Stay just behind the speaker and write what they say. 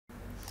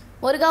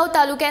मोरगांव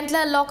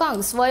तालुक्यांतल्या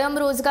लोकांक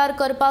स्वयंरोजगार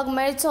करपाक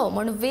मेळचो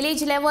म्हूण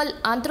विलेज लेवल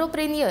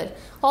आंत्रप्रेन्युअर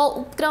हो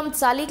उपक्रम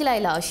चालीक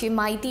लायला अशी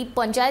माहिती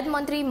पंचायत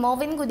मंत्री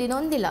मॉविन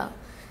गुदिनोन दिला।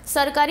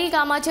 सरकारी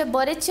कामाचे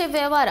बरेचशे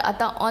वेव्हार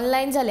आतां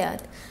ऑनलायन जाल्यात,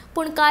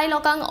 पूण कांय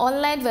लोकांक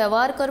ऑनलायन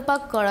वेव्हार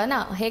करपाक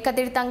कळना, हे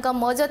खातीर तांकां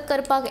मजत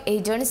करपाक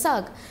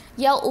एजंट्साक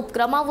ह्या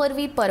उपक्रमा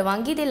वरवीं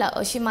परवानगी दिला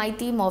अशी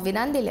माहिती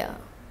मॉविनान दिल्या।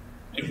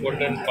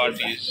 Important part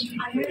is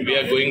we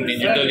are going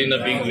digital in a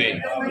big way.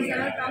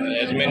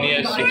 As many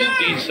as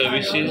 60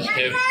 services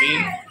have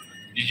been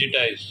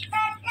digitized.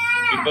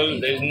 People,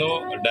 there is no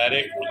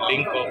direct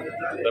link of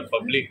the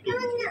public to,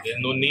 there is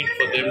no need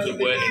for them to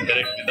go and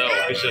interact with the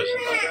officers.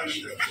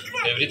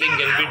 Everything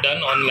can be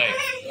done online,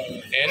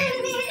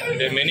 and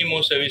there are many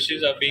more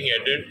services are being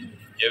added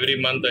every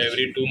month or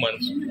every 2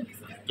 months.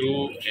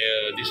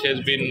 This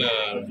has been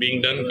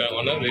being done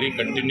on a very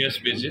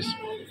continuous basis.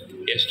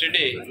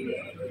 Yesterday,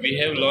 we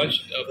have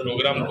launched a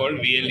program called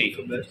VLE,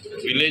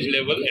 Village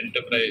Level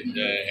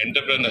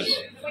Entrepreneurs.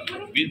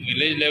 With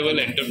Village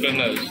Level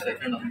Entrepreneurs,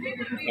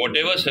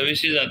 whatever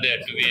services are there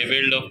to be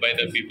availed of by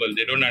the people,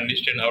 they don't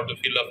understand how to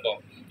fill a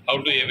form, how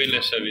to avail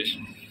a service,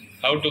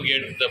 how to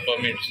get the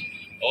permits.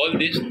 All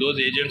this,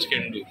 those agents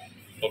can do.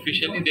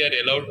 Officially, they are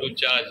allowed to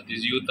charge,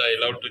 these youth are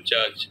allowed to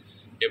charge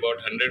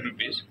about 100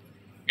 rupees.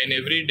 And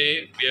every day,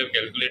 we have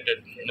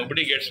calculated,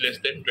 nobody gets less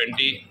than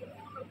 20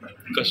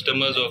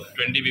 customers of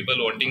 20 people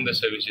wanting the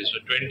services. So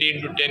 20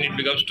 into 10, it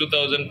becomes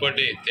 2,000 per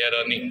day they are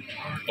earning.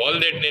 All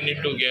that they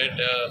need to get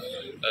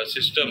a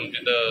system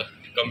with a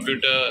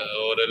computer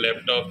or a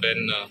laptop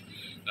and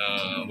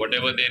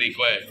whatever they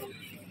require.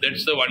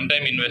 That's the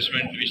one-time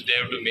investment which they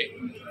have to make.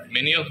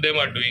 Many of them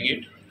are doing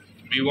it.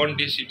 We want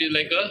this, it is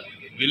like a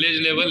village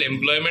level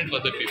employment for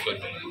the people.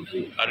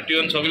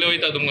 RTO सगळे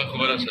वयता तुमकां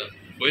खबर आसा,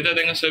 वयता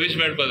तांकां service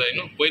मेळपा जाय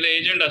न्हू, पयले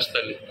एजंट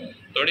आसताले,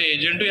 थोडे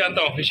एजंटूय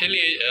आतां ऑफिशियली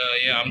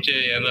आमचे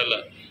हें जाला,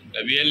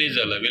 VLE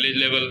जाला, village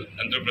level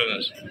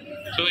entrepreneurs.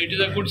 So it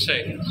is a good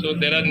sign. So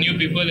there are new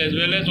people as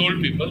well as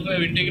old people who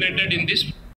have integrated in this